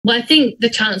Well, I think the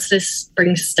Chancellor's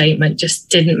spring statement just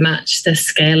didn't match the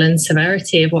scale and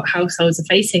severity of what households are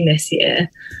facing this year.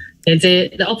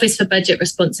 The Office for Budget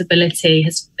Responsibility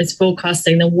is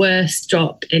forecasting the worst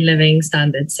drop in living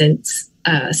standards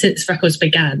since records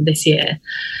began this year.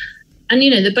 And,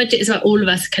 the budget is about all of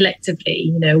us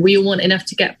collectively. We all want enough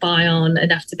to get by on,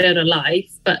 enough to build a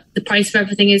life, but the price of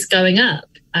everything is going up.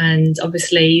 And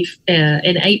obviously,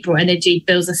 in April, energy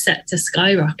bills are set to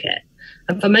skyrocket.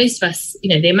 And for most of us,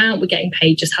 the amount we're getting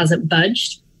paid just hasn't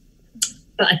budged.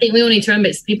 But I think we all need to remember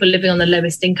it's people living on the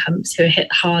lowest incomes who are hit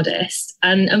hardest.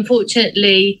 And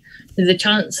unfortunately, the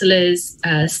Chancellor's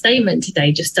statement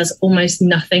today just does almost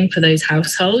nothing for those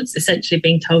households, essentially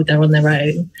being told they're on their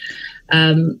own.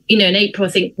 In April,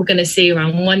 I think we're going to see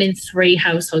around 1 in 3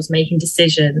 households making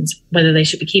decisions whether they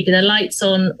should be keeping their lights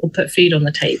on or put food on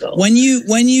the table. When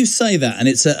you say that, and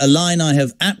it's a line I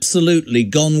have absolutely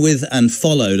gone with and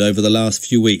followed over the last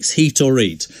few weeks, heat or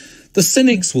eat, the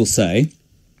cynics will say,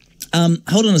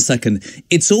 hold on a second.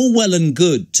 It's all well and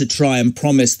good to try and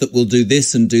promise that we'll do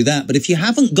this and do that. But if you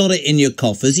haven't got it in your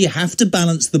coffers, you have to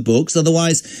balance the books.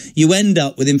 Otherwise, you end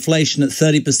up with inflation at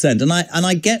 30%. And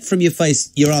I get from your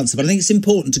face your answer, but I think it's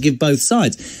important to give both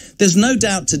sides. There's no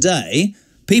doubt today,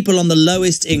 people on the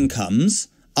lowest incomes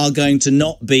are going to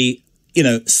not be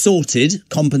sorted,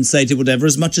 compensated, whatever,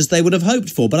 as much as they would have hoped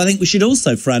for. But I think we should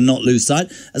also, Fran, not lose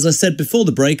sight, as I said before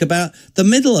the break, about the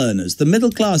middle earners, the middle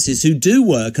classes who do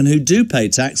work and who do pay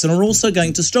tax and are also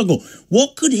going to struggle.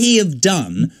 What could he have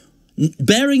done,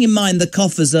 bearing in mind the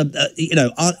coffers are,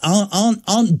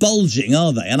 aren't bulging,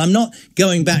 are they? And I'm not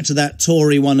going back to that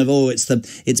Tory one of, it's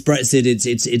Brexit,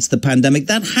 it's the pandemic.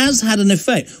 That has had an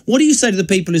effect. What do you say to the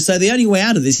people who say the only way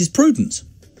out of this is prudence?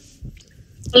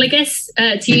 Well, I guess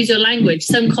to use your language,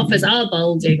 some coffers are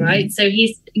bulging, right? So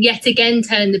he's yet again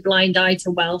turned a blind eye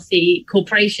to wealthy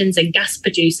corporations and gas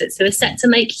producers who are set to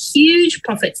make huge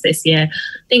profits this year.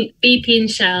 I think BP and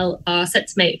Shell are set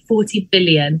to make 40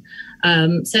 billion.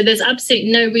 So there's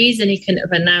absolutely no reason he couldn't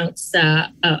have announced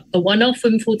a one-off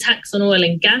windfall tax on oil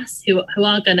and gas, who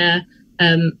are going to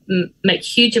make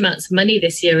huge amounts of money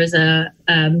this year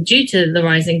due to the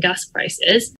rising gas prices.